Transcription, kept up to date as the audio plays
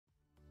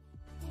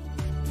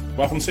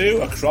Welcome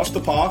to Across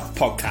the Park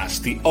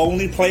podcast, the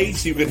only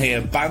place you can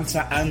hear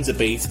banter and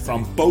debate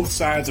from both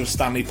sides of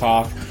Stanley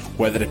Park,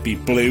 whether it be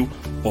blue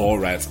or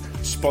red.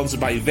 Sponsored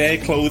by Their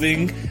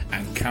Clothing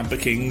and Camper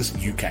Kings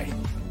UK.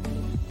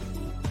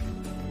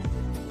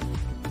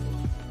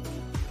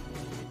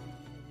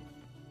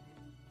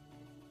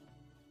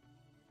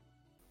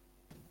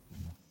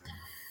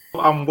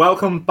 And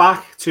welcome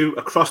back to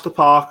Across the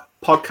Park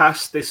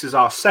podcast. This is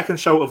our second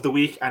show of the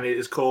week and it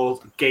is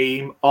called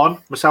Game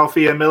On. Myself,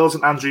 Ian Mills,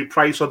 and Andrew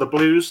Price are the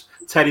Blues,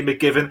 Terry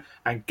McGivern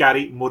and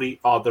Gary Murray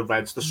are the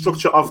Reds. The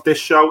structure of this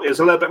show is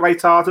a little bit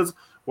lighthearted.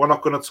 We're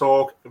not going to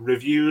talk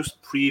reviews,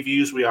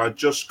 previews. We are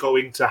just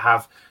going to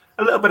have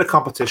a little bit of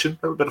competition,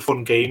 a little bit of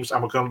fun games,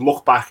 and we're going to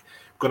look back.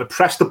 We're going to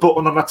press the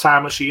button on that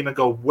time machine and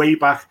go way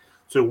back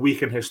to a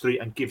week in history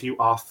and give you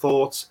our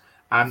thoughts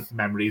and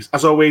memories.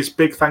 As always,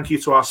 big thank you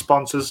to our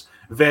sponsors,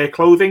 Their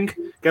Clothing.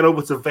 Get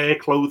over to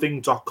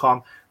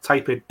theirclothing.com,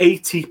 type in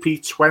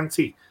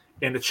ATP20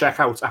 in the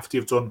checkout after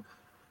you've done.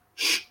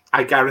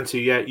 I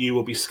guarantee you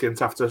will be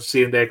skint after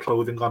seeing Their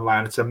Clothing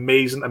online. It's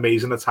amazing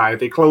attire.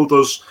 They clothe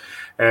us.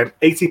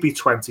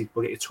 ATP20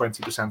 will get you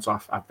 20%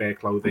 off at Their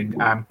Clothing.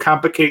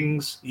 Camper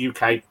Kings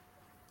UK.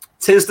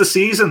 'Tis the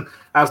season,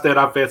 as their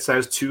advert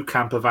says, to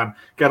Campervan.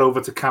 Get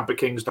over to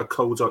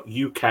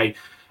camperkings.co.uk.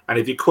 And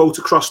if you quote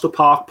Across the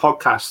Park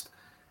podcast,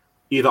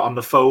 either on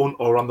the phone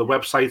or on the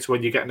website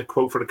when you're getting a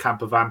quote for a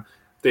camper van,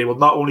 they will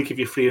not only give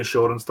you free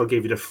insurance, they'll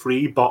give you the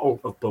free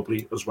bottle of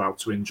bubbly as well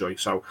to enjoy.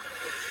 So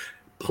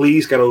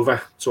please get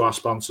over to our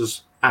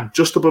sponsors. And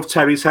just above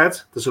Terry's head,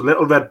 there's a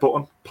little red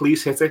button.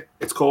 Please hit it.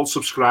 It's called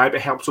subscribe.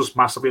 It helps us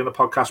massively on the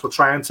podcast. We're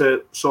trying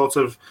to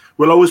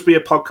we'll always be a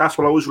podcast.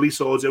 We'll always release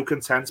audio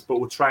content, but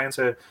we're trying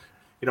to,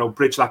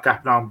 bridge that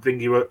gap now and bring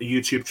you a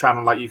YouTube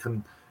channel that you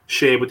can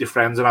share with your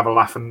friends and have a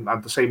laugh, and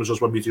the same as us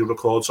when we do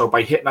record. So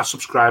by hitting that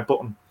subscribe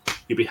button,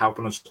 you'll be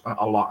helping us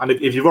a lot. And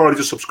if you've already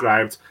just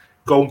subscribed,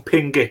 go and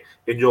ping it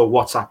in your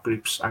WhatsApp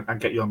groups and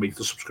get your mate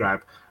to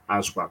subscribe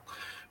as well.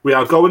 We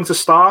are going to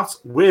start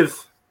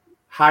with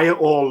higher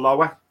or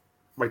lower.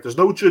 Right, there's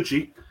no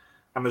Judgy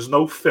and there's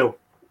no Phil.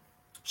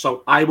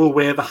 So I will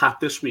wear the hat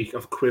this week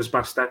of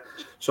Quizmaster.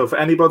 So for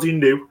anybody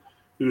new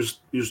who's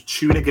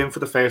tuning in for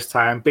the first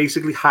time,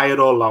 basically higher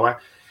or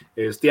lower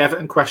is the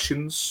Everton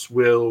questions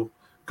will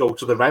go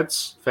to the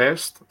Reds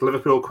first. The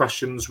Liverpool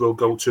questions will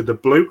go to the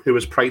Blue, who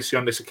is pricey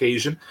on this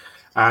occasion.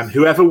 And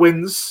whoever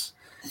wins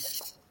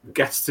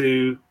gets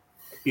to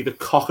be the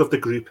cock of the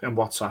group in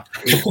WhatsApp.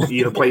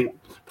 Either play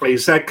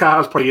Z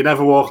cards, play You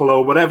Never Walk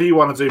Alone, whatever you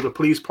want to do, but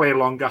please play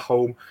along at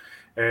home.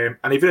 And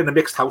if you're in a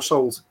mixed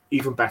household,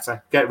 even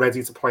better. Get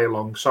ready to play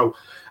along. So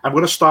I'm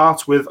going to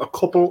start with a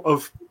couple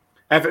of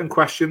Everton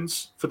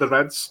questions for the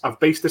Reds. I've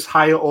based this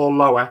higher or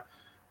lower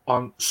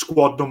on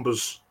squad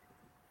numbers.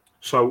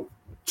 So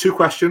 2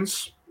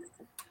 questions,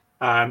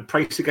 and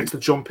Pricey gets to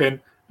jump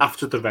in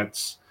after the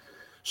Reds.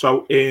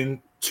 So in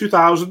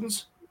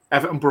 2000,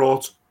 Everton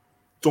brought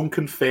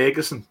Duncan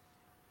Ferguson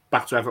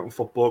back to Everton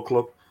Football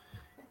Club.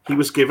 He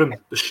was given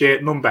the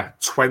shirt number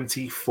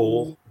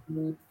 24.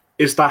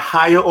 Is that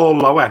higher or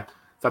lower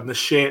than the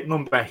shirt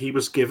number he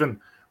was given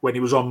when he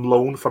was on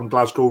loan from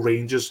Glasgow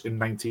Rangers in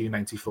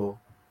 1994?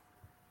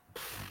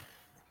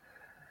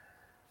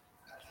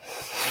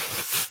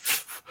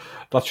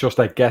 That's just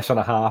a guess and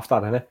a half,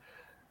 that, isn't it?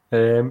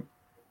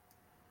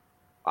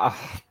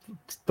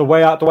 The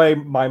way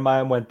my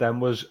mind went then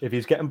was, if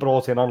he's getting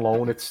brought in on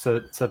loan, it's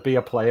to be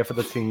a player for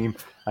the team,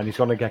 and he's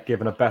going to get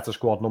given a better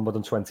squad number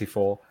than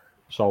 24.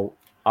 So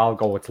I'll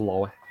go with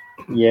lower.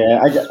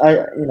 Yeah,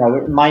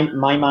 my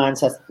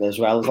mindset as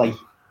well is like,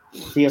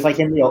 feels like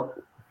in the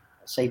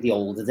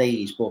older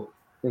days, but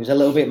it was a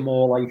little bit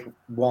more like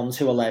 1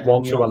 to 11.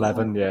 1 to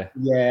 11, yeah.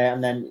 Yeah,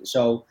 and then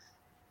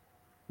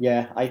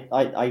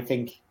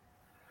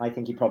I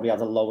think he probably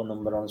had a lower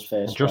number on his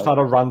first. Just had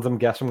a random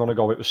guess. I'm going to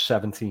go. It was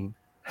 17.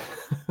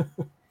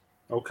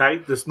 Okay,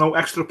 there's no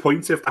extra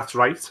point if that's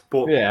right,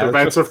 but yeah, the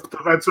Reds have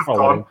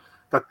gone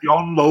that the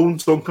on loan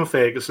Duncan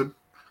Ferguson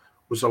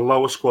was a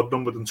lower squad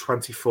number than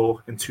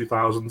 24 in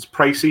 2000s.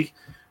 Pricey,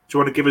 do you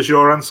want to give us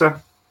your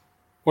answer?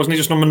 Wasn't he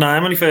just number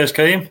 9 when he first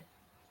came?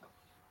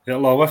 Yeah,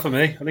 lower for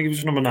me. I think he was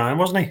just number 9,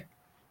 wasn't he?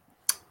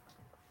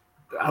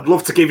 I'd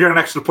love to give you an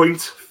extra point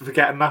for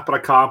getting that, but I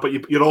can't. But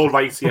you're all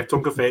right. Yeah,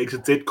 Duncan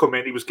Ferguson did come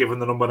in. He was given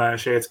the number 9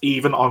 shirt,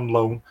 even on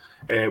loan.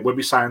 When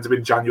we signed him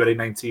in January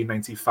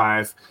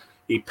 1995,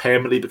 he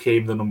permanently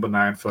became the number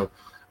 9 for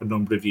a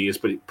number of years.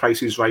 But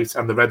Price is right,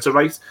 and the Reds are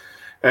right.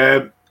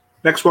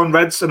 Next one,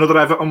 Reds, another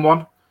Everton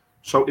one.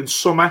 So in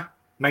summer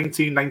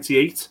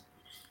 1998,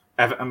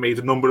 Everton made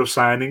a number of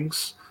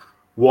signings.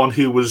 One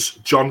who was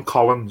John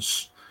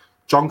Collins.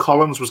 John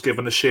Collins was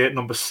given a shirt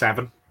number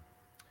 7.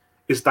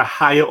 Is that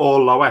higher or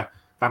lower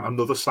than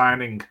another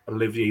signing,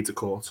 Olivier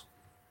Decourt?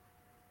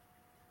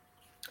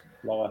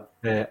 Lower.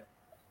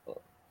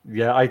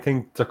 Yeah, I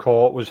think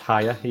Decourt was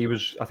higher. I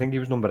think he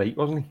was number 8,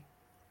 wasn't he?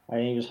 I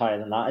think he was higher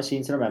than that. I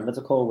seem to remember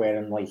Decourt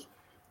wearing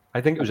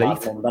I think it was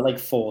 8. Number, like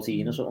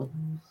 14 or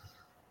something.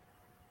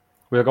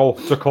 We'll go.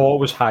 Decourt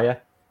was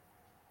higher.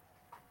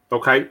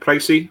 Okay,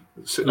 Pricey.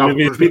 I'll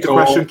Olivier repeat the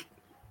Dacourt. question.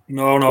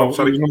 No, Oh,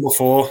 sorry. he was number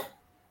 4.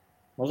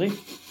 Was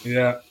he?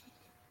 Yeah.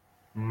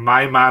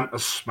 My man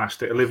has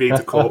smashed it. Olivier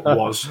Dacourt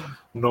was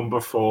number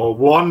 4.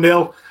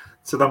 1-0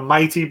 to the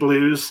mighty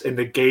Blues in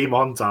the Game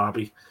On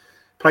derby.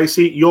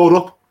 Pricey, you're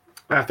up.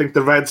 I think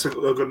the Reds are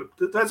going.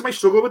 The Reds might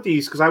struggle with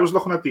these because I was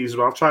looking at these as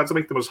well, trying to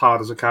make them as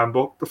hard as I can.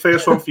 But the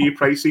first one for you,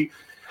 Pricey,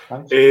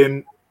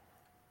 in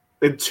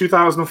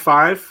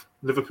 2005,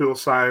 Liverpool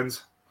signed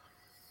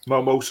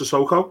Momo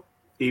Sissoko.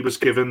 He was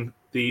given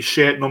the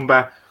shirt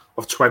number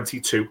of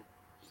 22.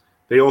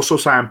 They also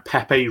signed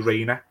Pepe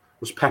Reina.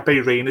 Was Pepe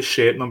Reina's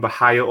shirt number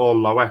higher or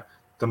lower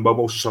than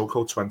Momo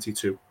Sissoko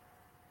 22?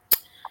 I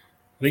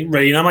think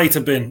Reina might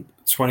have been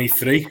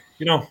 23,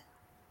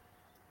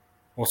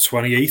 or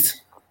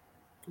 28.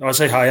 I'd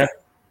say higher.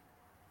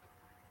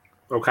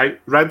 Okay,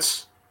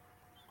 Reds.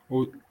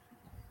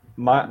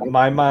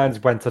 My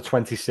mind went to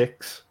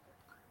 26.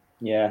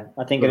 Yeah,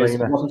 I think it is.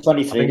 It wasn't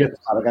 23.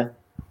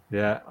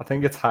 Yeah, I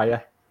think it's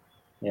higher.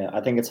 Yeah, I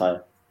think it's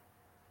higher.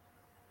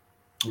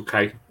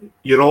 Okay,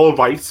 you're all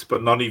right,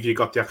 but none of you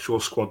got the actual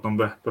squad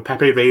number. But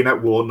Pepe Reina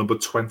wore number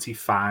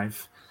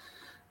 25.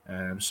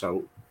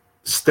 So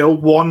still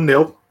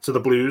 1-0 to the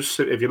Blues,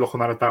 if you're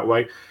looking at it that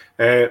way.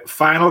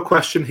 Final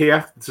question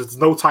here. There's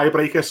no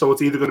tiebreaker, so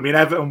it's either going to be an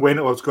Everton win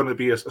or it's going to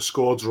be a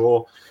score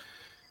draw.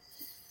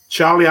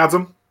 Charlie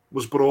Adam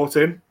was brought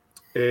in.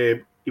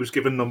 He was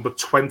given number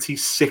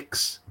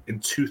 26 in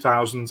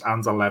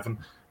 2011.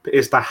 But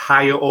is that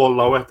higher or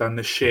lower than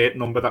the shirt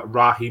number that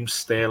Raheem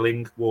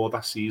Sterling wore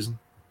that season?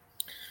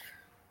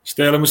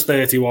 Sterling was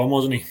 31,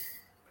 wasn't he?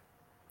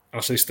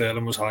 I'll say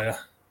Sterling was higher.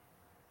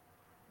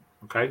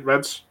 Okay,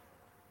 Reds?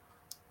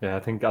 Yeah, I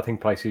think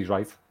Pricey's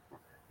right.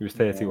 He was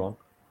 31.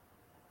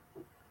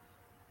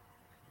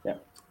 Yeah.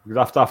 We'd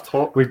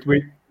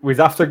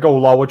have to go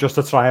lower just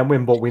to try and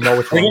win, but we know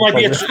it's. I think it might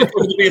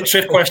be a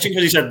trick question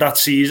because he said that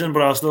season,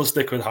 but I'll still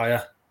stick with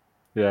higher.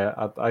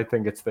 Yeah, I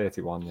think it's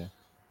 31. Yeah.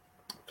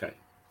 Okay.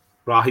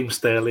 Raheem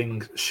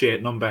Sterling's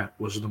shirt number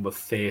was number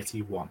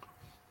 31.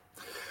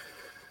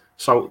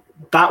 So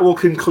that will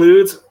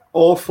conclude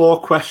all 4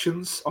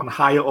 questions on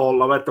higher or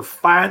lower. The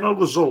final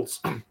result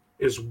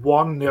is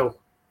 1-0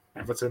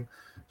 Everton.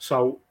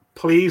 So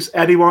please,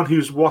 anyone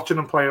who's watching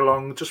and playing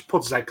along, just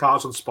put Z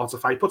Cards on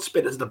Spotify, put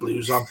Spinners the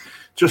Blues on.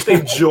 Just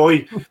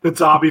enjoy the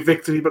derby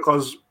victory,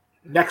 because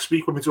next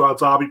week when we do our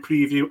derby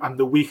preview and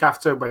the week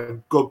after,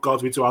 when good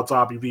God we do our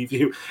derby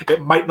review,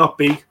 it might not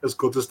be as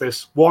good as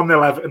this.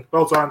 1-0 Everton.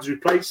 Well done, Andrew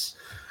Price.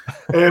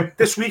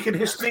 This week in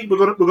history, we're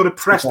going to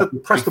press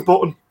the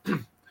button.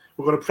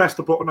 We're going to press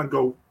the button and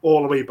go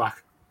all the way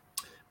back.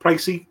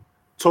 Pricey,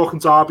 talking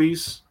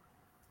derbies.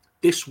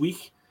 This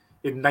week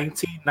in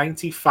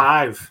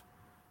 1995,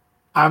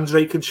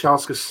 Andrei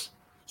Kanchelskis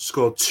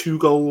scored 2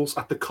 goals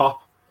at the Kop.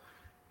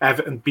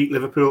 Everton beat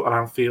Liverpool at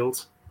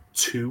Anfield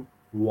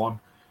 2-1.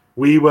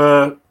 We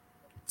were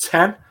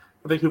 10.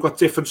 I think we've got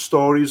different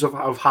stories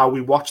of how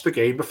we watched the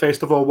game. But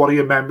first of all, what are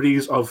your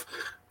memories of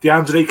the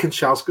Andrei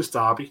Kanchelskis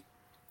derby?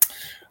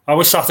 I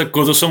was sat at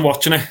Goodison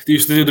watching it. They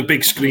used to do the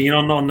big screen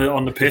on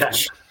the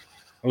pitch. Yeah.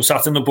 I was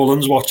sat in the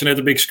Bullens watching it,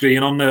 the big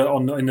screen in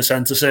the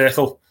centre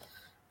circle.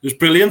 It was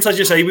brilliant, as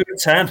you say. We were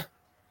 10,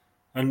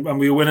 and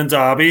we were winning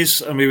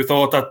derbies, and we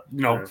thought that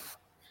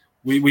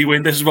we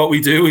win. This is what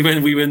we do.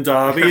 We win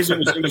derbies.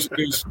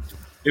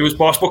 It was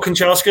boss. But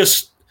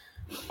Kanchelskis,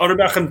 I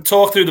remember I can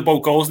talk through the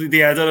both goals, the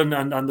header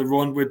and the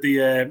run with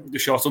the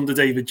shot under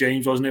David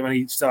James, wasn't it, when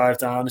he dived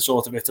down and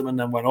sort of hit him and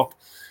then went up.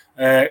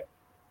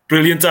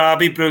 Brilliant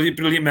derby,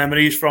 brilliant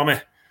memories from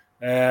it.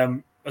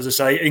 As I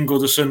say, in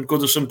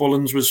Goodison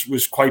Bullens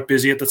was quite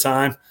busy at the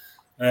time.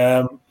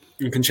 And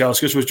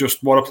Kanchelskis was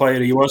just what a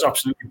player he was,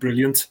 absolutely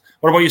brilliant.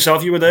 What about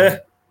yourself? You were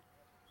there?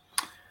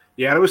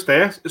 Yeah, I was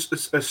there.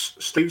 It's a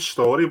strange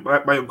story.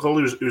 My uncle,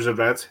 who was a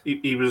Red,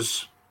 he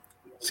was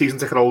season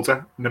ticket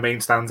holder in the main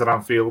stands at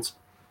Anfield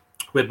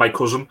with my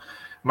cousin.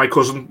 My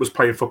cousin was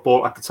playing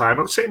football at the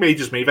time, same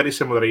age as me, very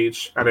similar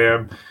age.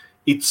 And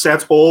he'd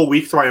said all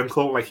week to my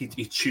uncle, like he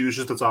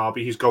chooses the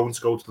derby, he's going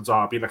to go to the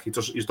derby, like he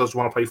doesn't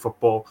want to play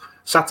football.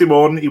 Saturday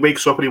morning, he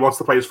wakes up and he wants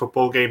to play his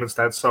football game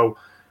instead. So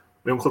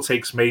my uncle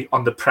takes me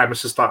on the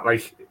premises that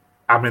like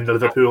I'm in the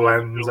Liverpool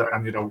end,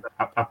 and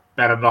I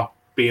better not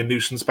be a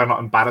nuisance, better not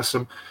embarrass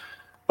him.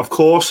 Of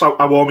course,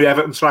 I wore my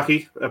Everton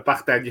trackie.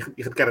 Back then,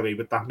 you could get away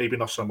with that. Maybe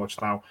not so much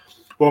now.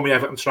 Wore my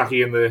Everton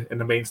trackie in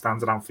the main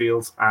stand at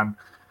Anfield and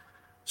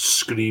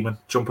screaming,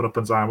 jumping up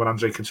and down when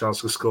Andrei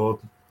Kanchelskis scored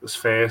his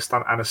first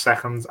and a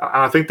second.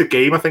 And I think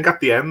at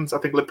the end,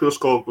 Liverpool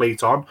scored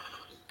late on.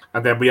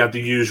 And then we had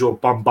the usual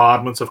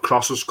bombardment of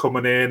crosses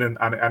coming in,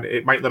 and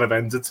it might not have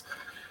ended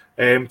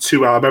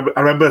too well.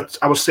 I remember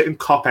I was sitting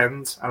Kop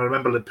end, and I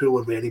remember Liverpool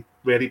were really,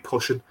 really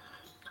pushing.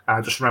 And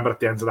I just remember at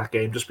the end of that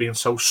game just being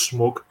so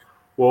smug,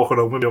 walking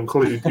home with my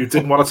uncle who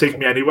didn't want to take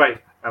me anyway.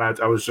 And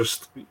I was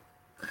just...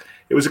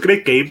 It was a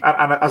great game.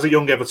 And as a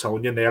young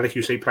Evertonian there, like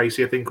you say,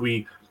 Pricey, I think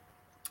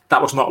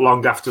that was not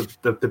long after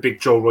the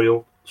big Joe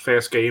Royal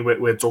first game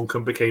where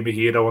Duncan became a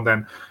hero, and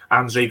then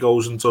Andrei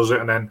goes and does it,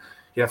 and then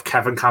You have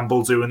Kevin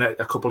Campbell doing it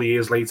a couple of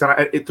years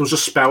later. There was a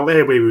spell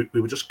there where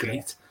we were just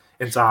great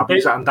in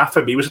derbies, and that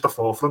for me was at the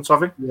forefront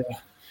of it. Yeah.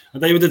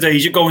 And they were the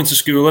days you go into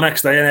school the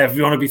next day and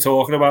everyone would be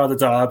talking about the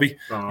derby.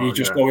 You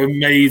just going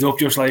made up,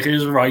 just like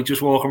it's right,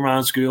 just walking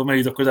around school,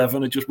 made up because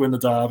everyone had just win the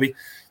derby.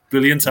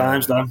 Brilliant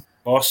times, then,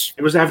 boss.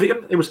 It was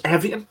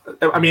everything.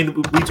 I mean,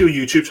 we do a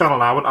YouTube channel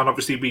now, and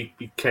obviously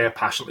we care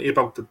passionately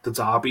about the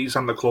derbies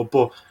and the club,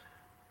 but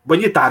when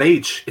you're that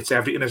age, it's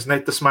everything, isn't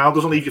it? The smile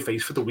doesn't leave your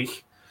face for the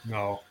week.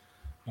 No,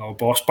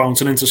 boss,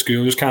 bouncing into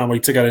school, just can't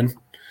wait to get in.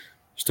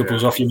 Just to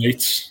buzz off your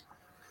mates.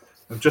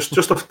 And just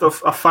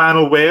a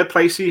final word,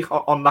 Pricey,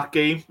 on that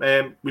game.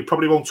 We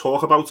probably won't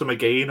talk about him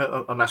again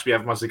unless we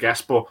have him as a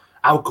guest, but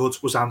how good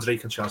was Andrei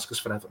Kanchelskis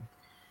for Everton?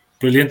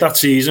 Brilliant that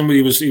season.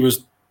 He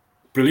was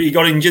brilliant. He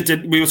got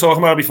injured. We were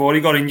talking about it before.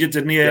 He got injured,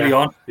 didn't he, early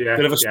on? Yeah.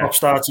 Bit of a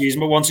stop-start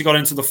season, but once he got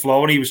into the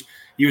flow, and he was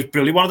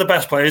brilliant. One of the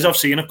best players I've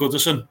seen at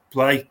Goodison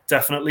play,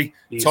 definitely.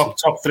 Easy.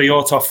 Top 3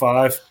 or top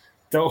 5.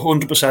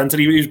 100%. And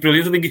he was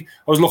brilliant. I think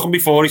I was looking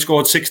before, he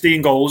scored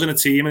 16 goals in a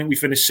team, and we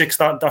finished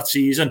 6th that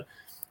season.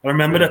 I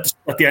remember that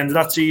at the end of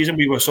that season,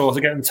 we were sort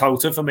of getting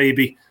touted for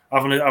maybe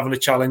having a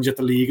challenge at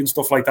the league and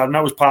stuff like that. And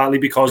that was partly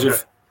because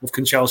of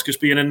Kanchelskis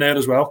being in there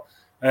as well.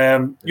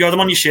 You had him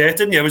on your shirt,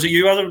 didn't you? Was it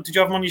you? Did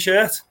you have him on your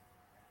shirt?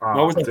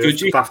 No, was that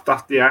Judgy?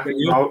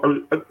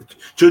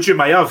 Judgy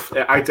may have.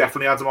 I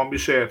definitely had him on my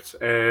shirt.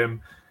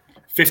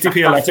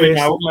 50p a letter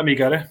now, let me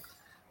get it.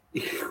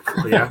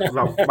 Yeah,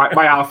 well,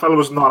 my half fella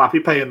was not happy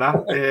paying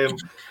that.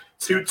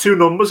 Two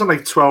numbers and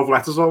like 12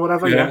 letters or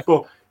whatever. Yeah,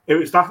 but it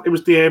was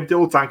the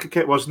old Danker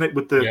kit, wasn't it,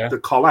 with the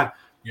collar?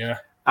 Yeah.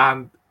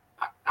 And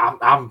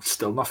I'm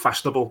still not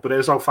fashionable, but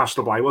here's how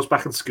fashionable I was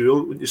back in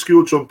school. When your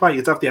school jumper,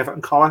 you'd have the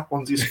Everton collar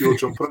under your school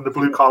jumper and the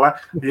blue collar.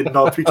 You'd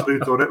nod to each other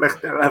who'd done it,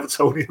 like they're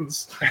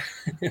Evertonians.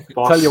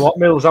 Tell you what,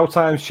 Mills, how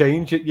times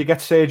change. You get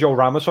Sergio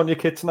Ramos on your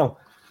kits now.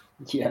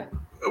 Yeah.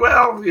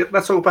 Well,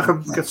 let's hope I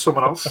can get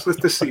someone else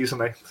this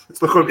season.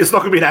 It's not going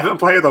to be an Everton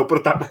player, though, put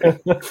it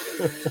that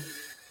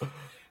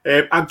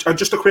way. And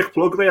just a quick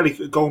plug,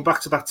 really, going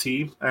back to that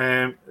team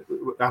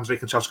Andrei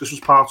Kanchelskis was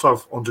part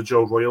of under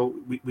Joe Royle.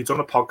 We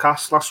done a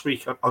podcast last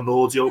week, an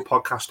audio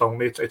podcast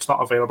only. It's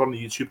not available on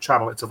the YouTube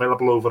channel. It's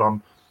available over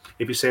on,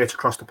 if you search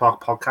Across the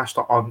Park podcast,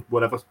 or on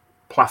whatever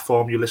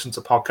platform you listen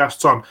to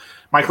podcasts on.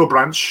 Michael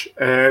Branch,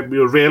 we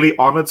were really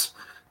honoured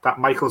that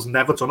Michael's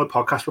never done a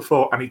podcast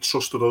before, and he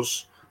trusted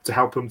us to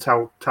help him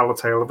tell the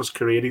tale of his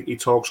career. He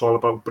talks all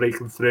about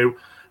breaking through,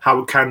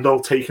 Howard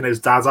Kendall taking his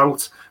dad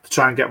out to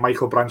try and get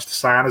Michael Branch to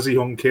sign as a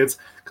young kid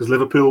because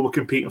Liverpool were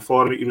competing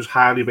for him. He was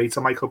highly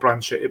rated, Michael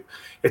Branch. It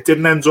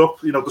didn't end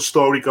up, the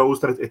story goes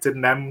that it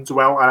didn't end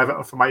well at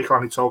Everton for Michael,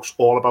 and he talks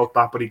all about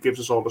that, but he gives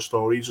us all the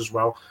stories as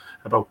well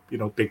about,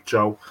 Big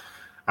Joe,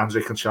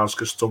 Andrei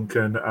Kanchelskis,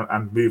 Duncan,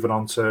 and moving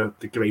on to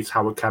the great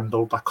Howard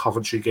Kendall, that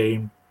Coventry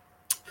game.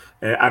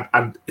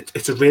 And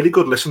it's a really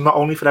good listen, not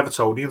only for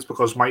Evertonians,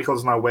 because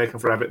Michael's now working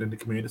for Everton in the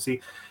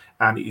community,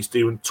 and he's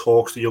doing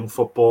talks to young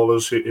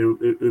footballers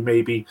who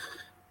maybe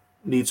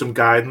need some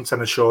guidance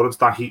and assurance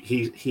that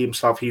he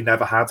himself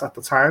never had at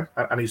the time.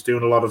 And he's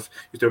doing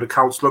a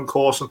counselling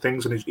course and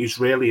things, and he's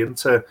really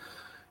into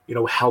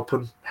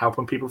helping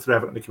people through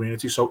Everton in the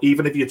community. So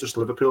even if you're just a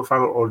Liverpool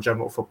fan or a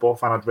general football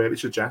fan, I'd really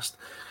suggest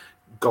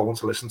going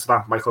to listen to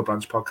that Michael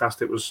Branch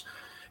podcast. It was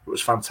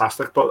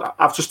fantastic. But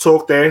I've just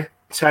talked there,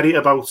 Terry,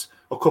 about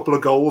a couple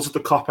of goals at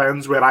the Cop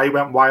Ends where I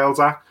went wild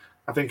at.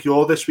 I think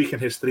your This Week in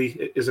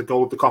History is a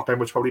goal at the Cop End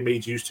which probably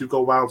made you two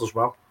go wild as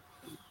well.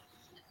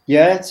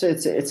 Yeah, it's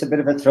a bit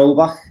of a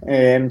throwback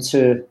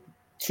to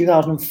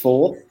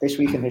 2004, This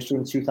Week in History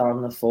in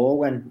 2004,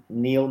 when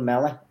Neil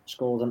Mellor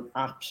scored an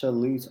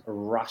absolute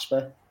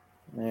rasper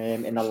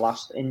in the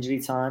last injury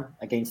time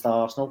against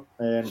Arsenal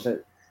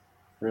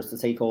for us to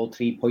take all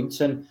 3 points.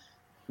 And it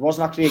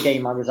wasn't actually a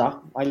game I was at.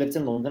 I lived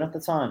in London at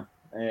the time.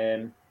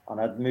 And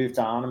I'd moved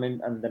down,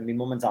 and then my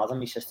mum and dad and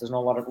my sisters and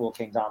all that all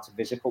came down to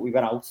visit, but we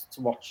went out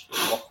to watch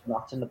the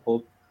match in the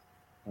pub.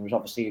 There was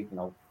obviously,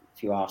 a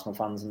few Arsenal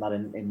fans and that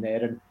in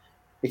there, and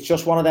it's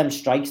just one of them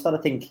strikes that I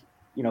think,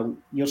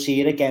 you'll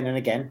see it again and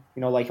again,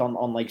 like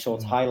on like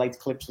sort of highlight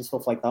clips and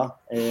stuff like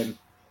that.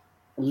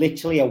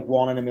 Literally a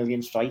 1 in a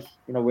million strike,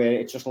 where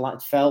it just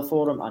fell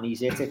for him and he's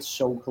hit it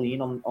so clean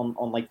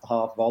on like the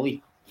half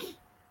volley.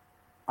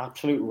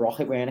 Absolute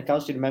rocket wearing it,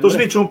 Kaz. Do you remember?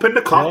 Doesn't he jump in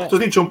the cop? Yeah.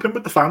 Doesn't he jump in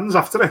with the fans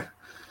after it?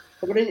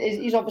 But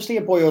he's obviously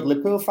a boyhood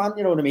Liverpool fan,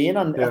 you know what I mean?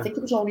 And I think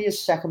it was only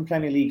his second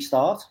Premier League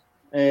start.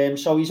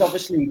 So he's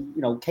obviously,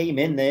 came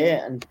in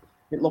there, and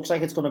it looks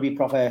like it's going to be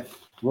proper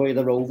Roy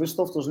the Rover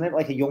stuff, doesn't it?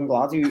 Like a young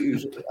lad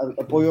who's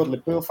a boyhood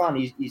Liverpool fan.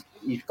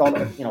 He's got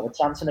a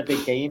chance in a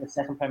big game, a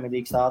second Premier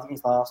League start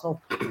against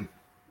Arsenal.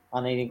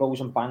 And then he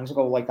goes and bangs a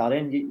goal like that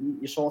in.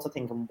 You're sort of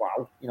thinking,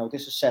 wow,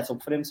 this is set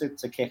up for him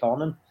to kick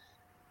on, and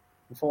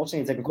unfortunately,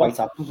 it didn't quite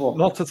happen. But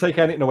not to take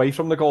anything away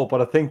from the goal, but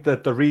I think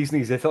that the reason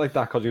he's hit it like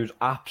that because he was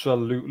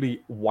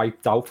absolutely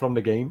wiped out from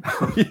the game.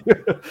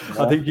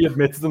 I think he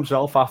admitted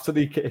himself after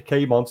he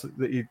came on,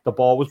 the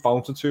ball was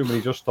bouncing to him, and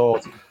he just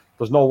thought,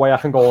 "There's no way I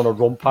can go on a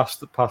run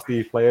past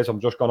these players.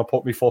 I'm just going to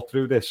put my foot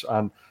through this."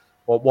 And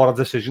what a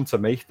decision to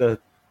make.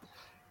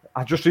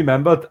 I just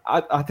remembered,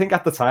 I think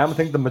at the time, I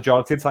think the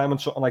majority of the time when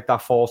something like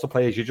that falls to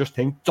players, you just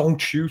think, don't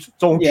shoot.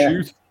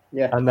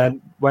 Yeah. And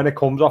then when it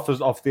comes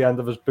off the end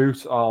of his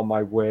boot, oh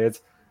my word,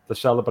 the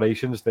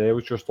celebrations there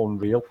was just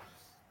unreal.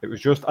 It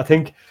was just, I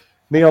think,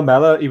 Neil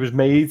Mellor, he was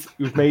made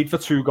for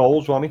 2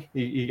 goals, wasn't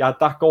he? He had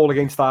that goal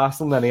against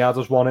Arsenal, then he had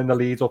us one in the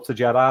lead up to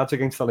Gerrard's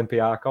against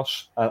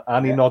Olympiacos,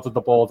 and he nodded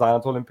the ball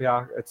down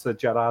to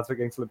Gerrard's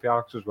against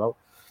Olympiacos as well.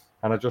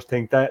 And I just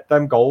think that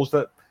them goals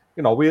that,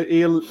 you know,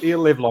 he'll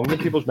live long in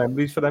people's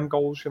memories for them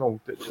goals. You know,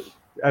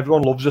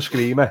 everyone loves a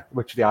screamer,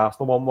 which the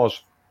Arsenal one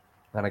was.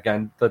 And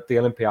again, the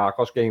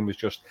Olympiacos game was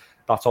just,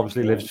 that's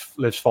obviously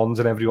lives fond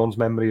in everyone's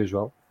memory as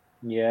well.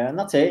 Yeah, and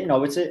that's it. You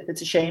know, it's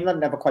a shame that it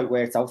never quite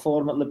worked out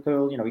for him at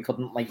Liverpool. You know, he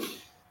couldn't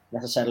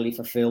necessarily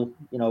fulfil,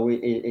 you know,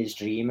 his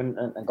dream and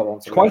go on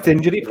to. Quite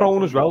injury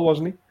prone as well,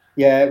 wasn't he?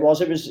 Yeah, it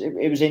was. It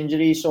was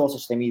injury sort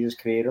of stymied his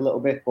career a little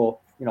bit, but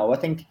you know, I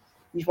think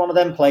he's one of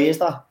them players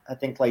that I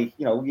think, like,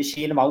 you know, you're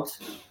seeing him out,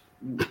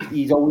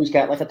 he'd always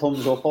get like a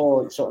thumbs up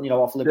or something, you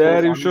know, off Liverpool.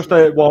 Yeah, he was just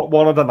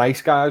one of the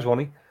nice guys,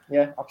 wasn't he?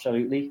 Yeah,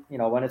 absolutely. You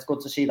know, and it's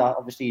good to see that.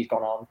 Obviously, he's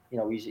gone on. You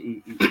know, he's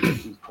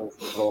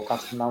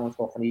broadcasting now and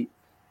stuff, and he's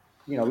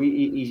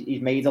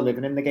made a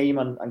living in the game,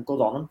 and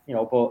good on him. You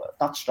know, but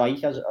that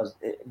strike as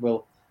it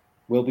will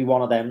be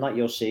one of them that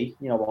you'll see.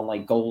 You know, on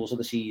like goals of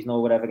the season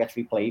or whatever gets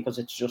replayed, because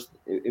it's just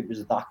it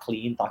was that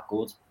clean, that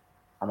good,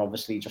 and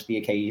obviously just the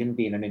occasion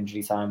being an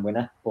injury time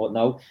winner. But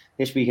no,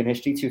 this week in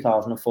history,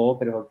 2004,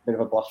 bit of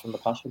a blast from the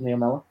past with Neil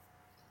Mellor.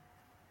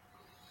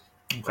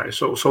 Okay,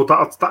 so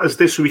that is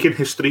this week in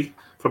history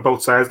for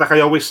both sides. Like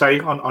I always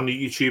say on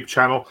the YouTube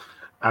channel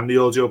and the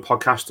audio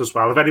podcast as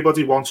well, if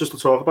anybody wants us to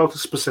talk about a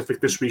specific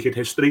this week in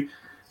history,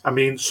 I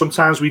mean,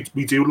 sometimes we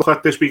do look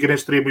at this week in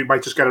history and we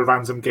might just get a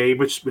random game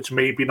which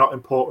may be not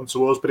important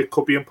to us, but it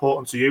could be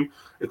important to you.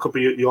 It could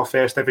be your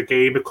first ever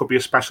game. It could be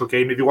a special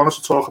game. If you want us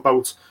to talk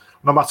about,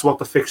 no matter what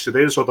the fixture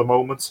is or the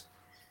moment,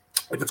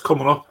 if it's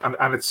coming up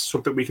and it's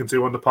something we can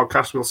do on the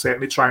podcast, we'll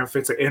certainly try and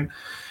fit it in.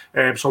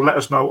 So let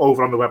us know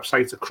over on the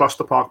website,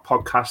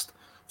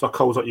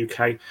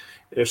 acrosstheparkpodcast.co.uk.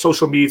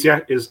 Social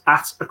media is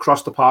at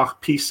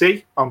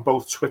acrosstheparkpc on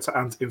both Twitter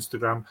and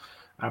Instagram.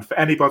 And for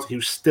anybody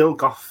who's still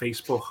got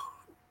Facebook,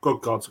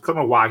 good God, I don't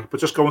know why, but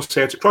just go and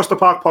search Across the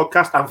Park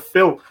Podcast, and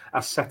Phil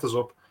has set us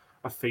up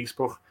a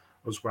Facebook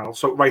as well.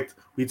 So, right,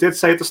 we did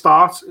say at the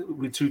start,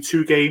 we do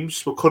 2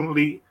 games. We're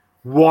currently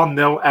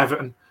 1-0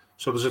 Everton.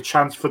 So there's a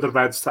chance for the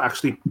Reds to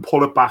actually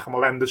pull it back, and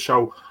we'll end the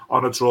show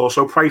on a draw.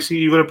 So, Pricey,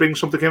 you going to bring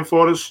something in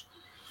for us?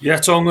 Yeah,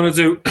 so I'm going to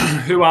do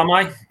Who Am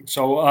I?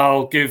 So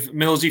I'll give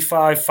Millsy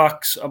 5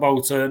 facts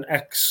about an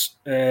ex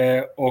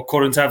or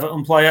current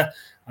Everton player,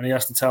 and he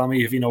has to tell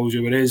me if he knows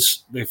who it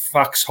is. The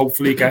facts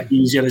hopefully get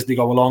easier as they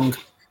go along.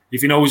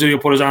 If he knows who, he'll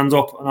put his hand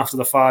up, and after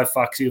the 5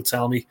 facts, he'll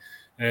tell me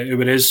who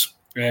it is.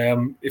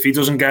 If he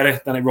doesn't get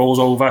it, then it rolls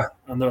over,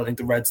 and I think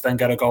the Reds then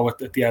get a go at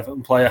the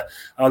Everton player.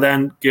 I'll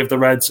then give the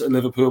Reds a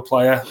Liverpool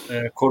player,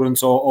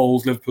 current or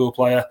old Liverpool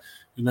player,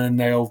 and then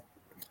they'll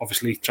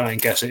obviously try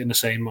and guess it in the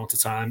same amount of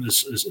time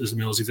as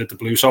Millsy did the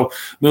Blues. So,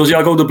 Millsy,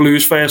 I'll go the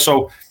Blues first.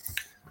 So,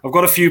 I've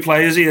got a few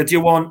players here. Do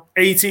you want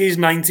 80s,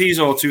 90s,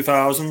 or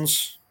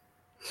 2000s?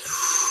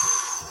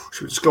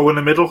 Should we just go in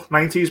the middle?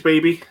 90s,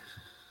 baby.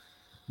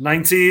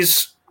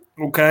 90s,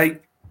 okay.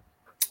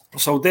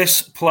 So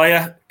this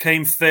player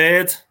came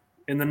third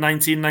in the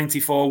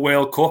 1994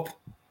 World Cup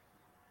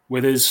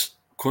with his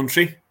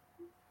country.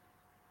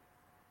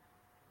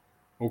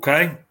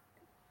 Okay.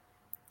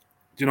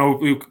 Do you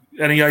know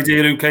any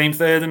idea who came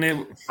third in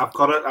it? I've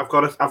got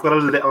a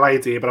little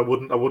idea, but I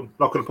wouldn't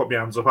not going to put my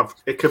hands up.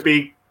 It could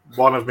be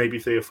one of maybe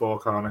 3 or 4,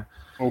 can't it?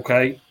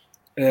 Okay.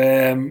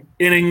 In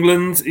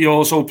England, he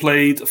also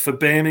played for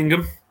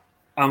Birmingham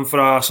and for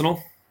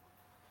Arsenal.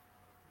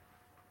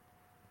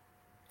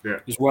 Yeah.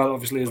 As well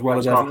as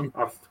Everton.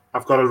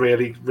 I've got a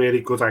really,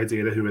 really good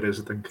idea of who it is,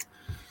 I think.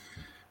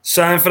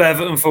 Signed for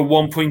Everton for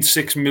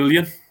 1.6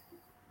 million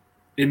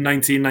in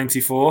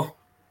 1994.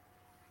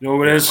 You know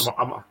who it is?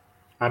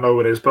 I know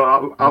who it is, but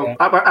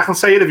I can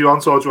say it if you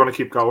want, or do you want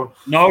to keep going?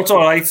 No, it's all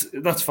right.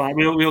 That's fine.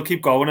 We'll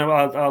keep going.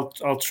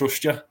 I'll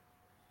trust you.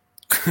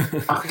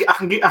 I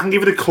can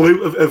give it a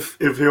clue of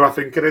who I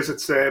think it is.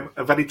 It's a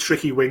very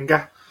tricky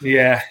winger.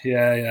 Yeah.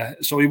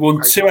 So he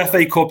won 2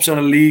 FA Cups and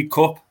a League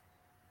Cup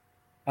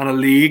and a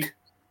league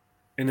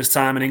in his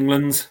time in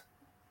England.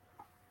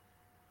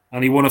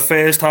 And he won a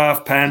first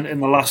half pen in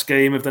the last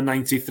game of the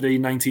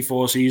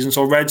 93-94 season.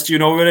 So, Reds, do you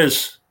know who it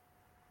is?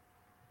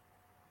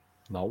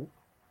 No.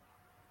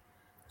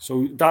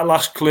 So that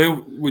last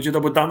clue, would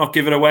that not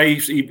give it away?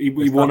 He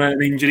won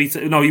an injury.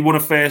 He won a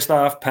first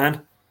half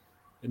pen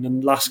in the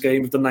last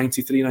game of the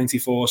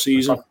 93-94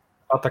 season.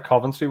 At the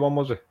Coventry one,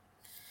 was it?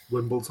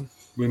 Wimbledon.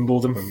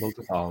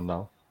 Oh,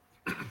 no.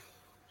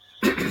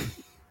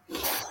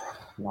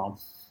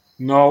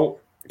 No.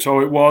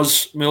 So it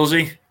was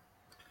Millsy.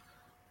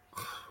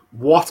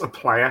 What a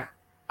player.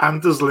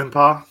 Anders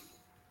Limpar.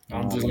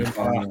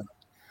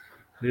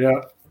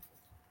 Yeah.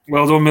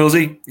 Well done,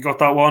 Millsy. You got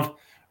that one.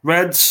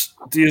 Reds,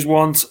 do you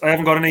want... I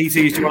haven't got an 80s.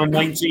 Do you want a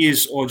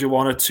 90s or do you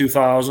want a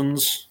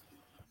 2000s?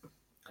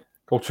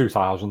 Go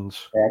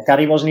 2000s. Yeah,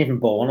 Gary wasn't even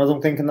born, I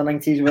don't think, in the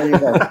 90s, were you?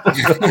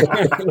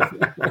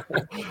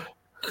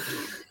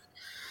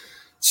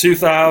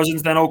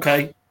 2000s, then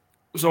okay.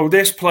 So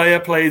this player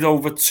played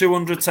over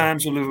 200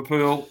 times for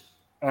Liverpool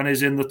and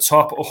is in the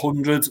top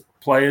 100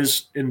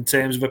 players in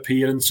terms of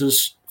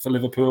appearances for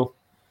Liverpool.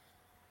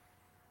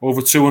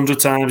 Over 200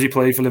 times he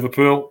played for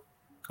Liverpool.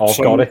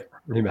 Oh, got it.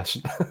 He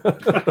messed.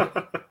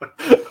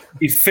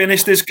 He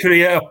finished his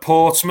career at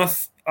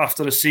Portsmouth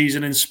after a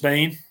season in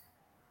Spain.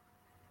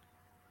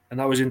 And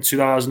that was in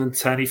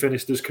 2010. He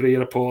finished his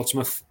career at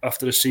Portsmouth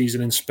after a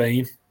season in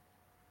Spain.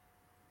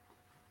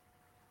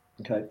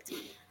 Okay.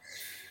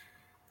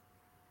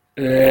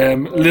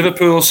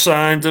 Liverpool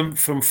signed him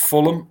from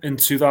Fulham in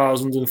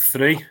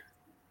 2003.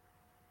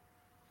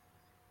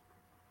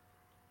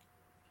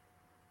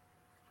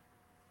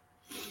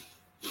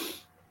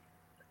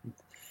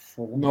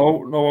 No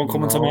one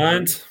coming to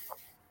mind.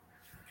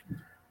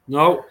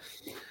 No.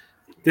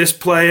 This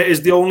player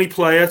is the only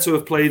player to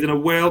have played in a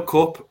World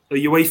Cup, a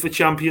UEFA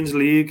Champions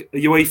League, a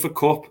UEFA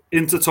Cup,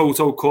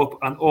 Intertoto Cup,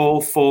 and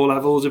all 4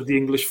 levels of the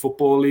English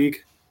Football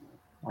League.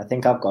 I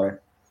think I've got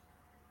it.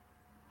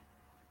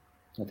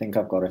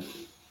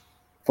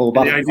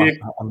 Fullback.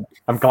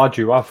 I'm glad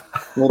you have.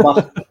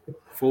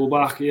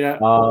 Fullback, yeah.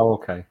 Oh,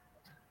 okay.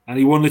 And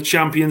he won the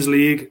Champions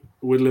League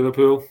with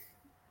Liverpool.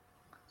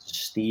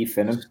 Steve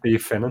Finnan,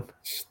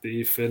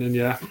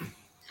 yeah.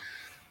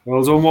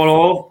 Well done,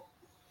 1-1.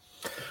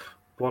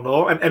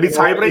 1-1. And any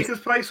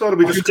tiebreakers, Price, or are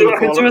we just I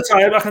can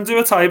do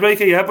a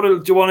tiebreaker, yeah, but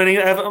do you want any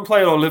Everton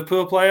player or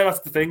Liverpool player?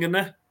 That's the thing, isn't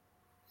it?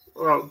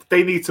 Well,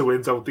 they need to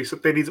win, don't they? So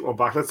they need to come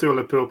back. Let's do a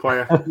Liverpool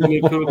player.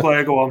 Liverpool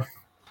player, go on.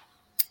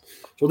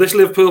 So this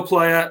Liverpool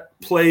player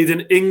played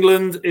in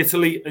England,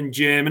 Italy, and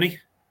Germany.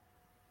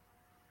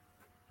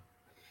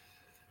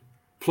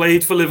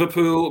 Played for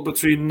Liverpool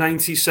between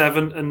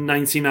 97 and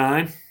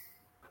 99,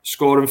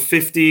 scoring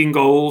 15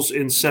 goals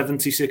in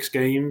 76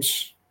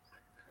 games.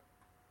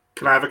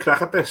 Can I have a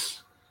crack at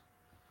this?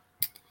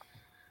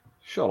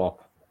 Shut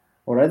up.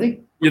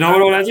 Already? You know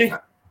it already?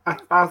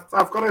 I've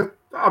got it.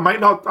 I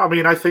might not. I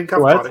mean, I think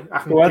I've got it. I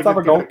can give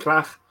it a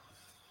crack.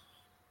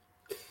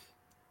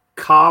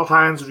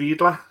 Karl-Heinz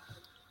Riedler.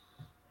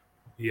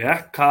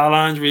 Yeah,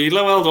 Karl-Heinz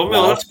Riedler. Well done,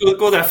 Will. That's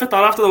good effort.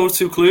 That after those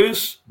 2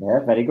 clues. Yeah,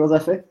 very good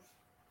effort.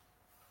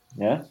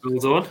 Yeah.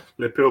 Well done.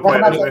 Liverpool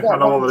player. I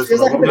know all there is.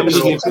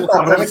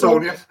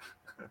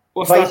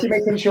 What's that?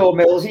 Making sure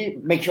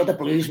Millsy, make sure the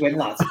Blues win,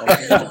 lads.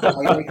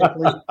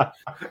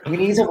 We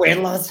need a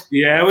win, lads.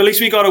 Yeah, well, at least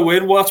we got a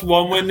win. What's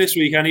 1 win this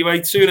week anyway?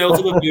 2-0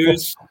 to the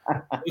Blues.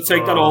 We'll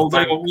take that all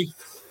day, won't we?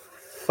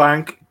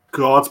 Thank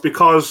God,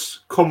 because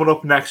coming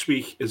up next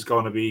week is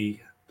going to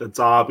be the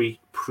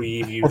Derby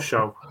preview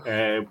show.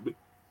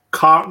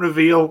 Can't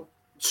reveal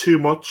too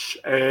much.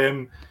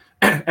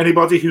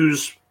 Anybody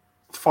who's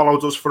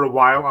followed us for a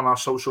while on our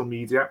social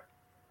media,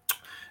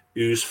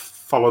 who's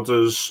followed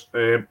us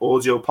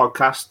audio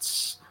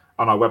podcasts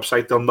on our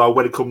website, they'll know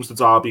when it comes to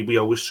Derby, we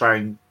always try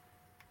and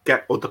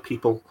get other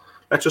people.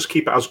 Let's just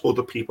keep it as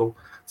other people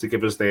to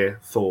give us their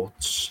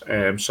thoughts.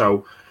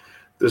 So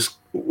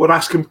we're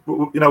asking,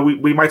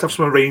 we might have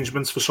some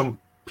arrangements for some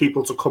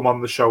people to come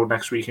on the show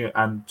next week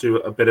and do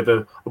a bit of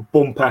a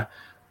bumper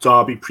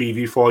Derby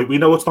preview for you. We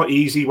know it's not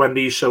easy when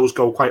these shows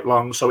go quite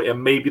long, so it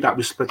may be that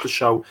we split the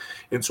show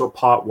into a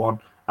part 1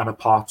 and a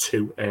part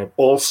 2.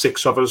 All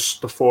 6 of us,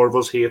 the 4 of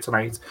us here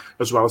tonight,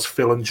 as well as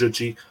Phil and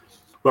Judgy,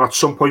 will at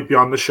some point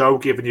beyond the show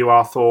giving you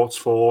our thoughts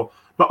for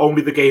not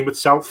only the game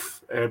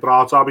itself, but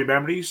our Derby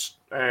memories.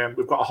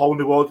 We've got a whole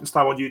new audience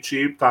now on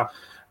YouTube that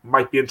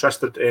might be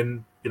interested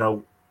in,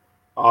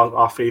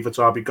 our favourite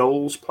Derby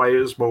goals,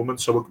 players,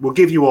 moments. So we'll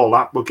give you all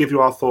that. We'll give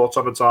you our thoughts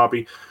on the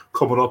Derby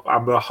coming up,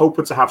 and we're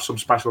hoping to have some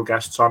special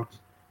guests on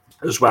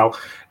as well.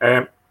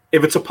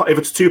 If it's a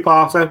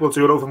 2-parter, we'll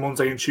do it over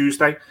Monday and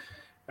Tuesday.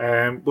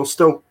 We'll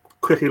still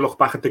quickly look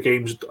back at the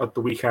games at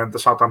the weekend, the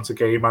Southampton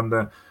game and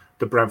the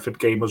Brentford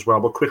game as well.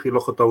 We'll quickly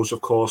look at those,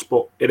 of course.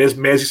 But it is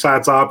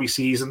Merseyside Derby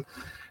season.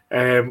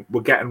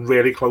 We're getting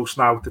really close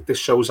now. That this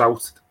show's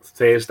out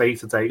Thursday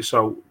today,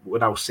 so we're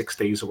now 6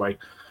 days away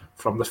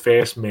from the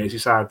first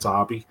Merseyside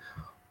Derby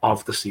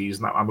of the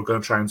season, and we're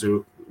going to try and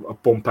do a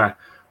bumper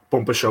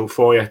show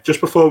for you. Just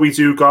before we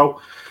do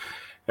go,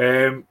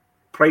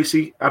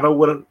 Pricey, I know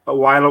we're a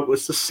while out.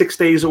 It's just 6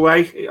 days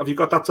away. Have you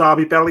got that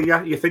Derby belly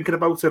yet? Are you thinking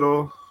about it,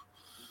 or?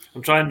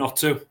 I'm trying not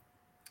to.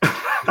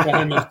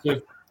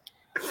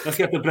 Let's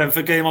get the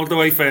Brentford game out of the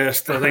way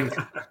first, I think,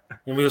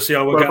 and we'll see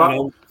how we're getting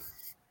on.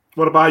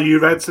 What about you,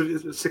 Red?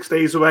 6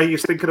 days away. You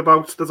thinking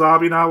about the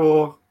Derby now,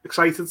 or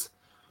excited?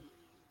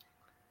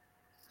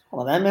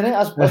 Well, then, minute.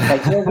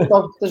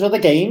 There's other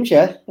games,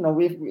 yeah. We'll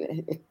have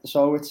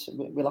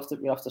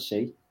to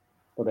see.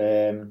 But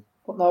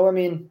no, I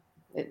mean,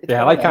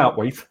 I can't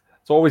wait.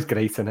 It's always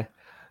great, isn't it?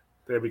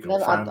 There we go.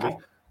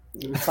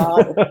 It's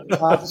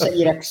hard to say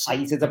you're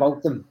excited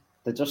about them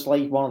They're just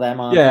like one of them.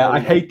 Yeah, I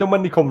hate them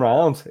when they come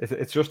round.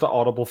 It's just a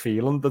horrible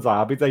feeling, the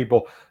derby day.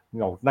 But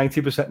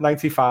 90%,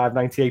 95,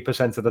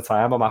 98% of the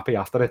time, I'm happy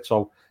after it.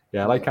 So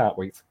yeah, I can't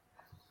wait.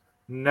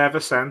 Never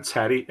send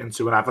Terry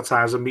into an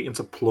advertiser meeting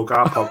to plug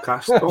our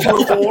podcast.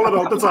 Don't know all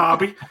about the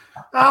derby.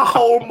 Our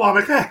whole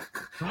moniker.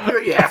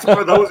 Yeah, to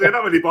put those in.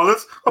 How many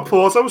bothers? A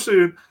Porto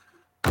soon.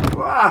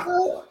 I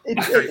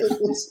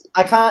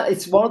can't.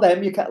 It's one of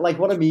them. You can't. Like,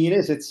 what I mean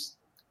is, it's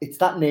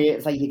that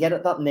it's like you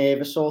get that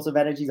nervous sort of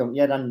energy, don't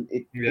you? And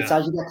it's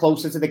as you get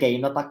closer to the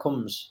game that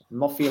comes. I'm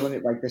not feeling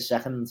it like this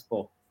second,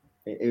 but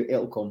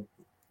it'll come.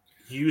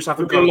 You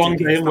haven't got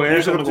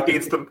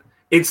the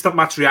instant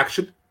match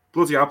reaction.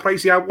 Bloody hell,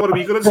 Pricey, what are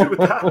we going to do with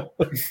that?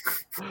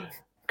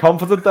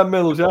 Confident then,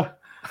 Mills, yeah?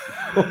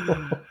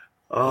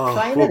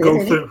 We'll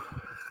go through.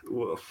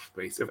 Well,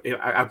 wait,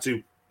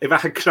 if I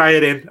could cry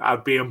it in,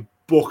 I'd be in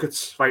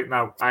buckets right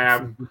now. I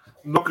am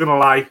not going to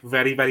lie,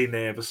 very, very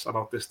nervous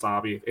about this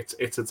derby.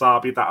 It's a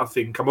derby that I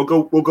think, and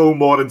we'll go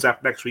more in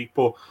depth next week,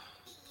 but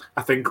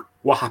I think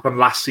what happened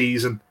last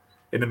season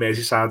in the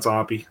Merseyside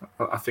derby,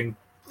 I think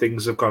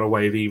things have got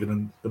away of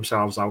evening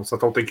themselves out. I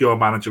don't think your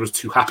manager was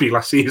too happy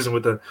last season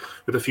with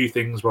a few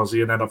things, was he?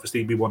 And then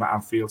obviously we won at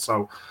Anfield.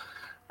 So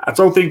I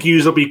don't think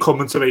yous will be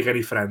coming to make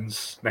any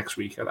friends next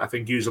week. I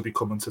think yous will be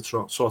coming to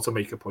sort of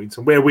make a point.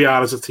 And where we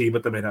are as a team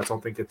at the minute, I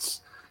don't think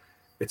it's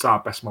our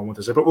best moment,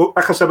 is it? But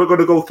like I said, we're going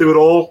to go through it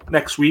all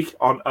next week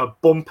on a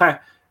bumper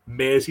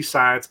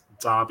Merseyside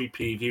derby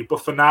preview.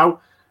 But for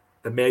now,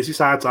 the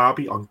Merseyside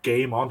derby on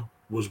Game On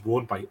was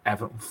won by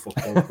Everton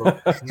Football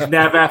Club.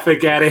 Never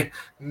forget it.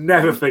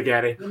 Never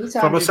forget it.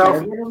 From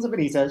myself.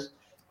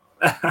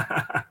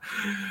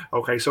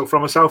 Okay, so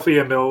from myself,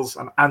 Ian Mills,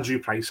 and Andrew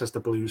Price as the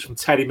Blues, from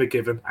Terry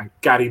McGivern and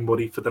Gary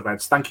Murray for the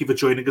Reds. Thank you for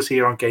joining us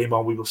here on Game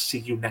On. We will see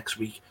you next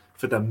week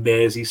for the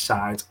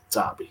Merseyside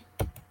derby.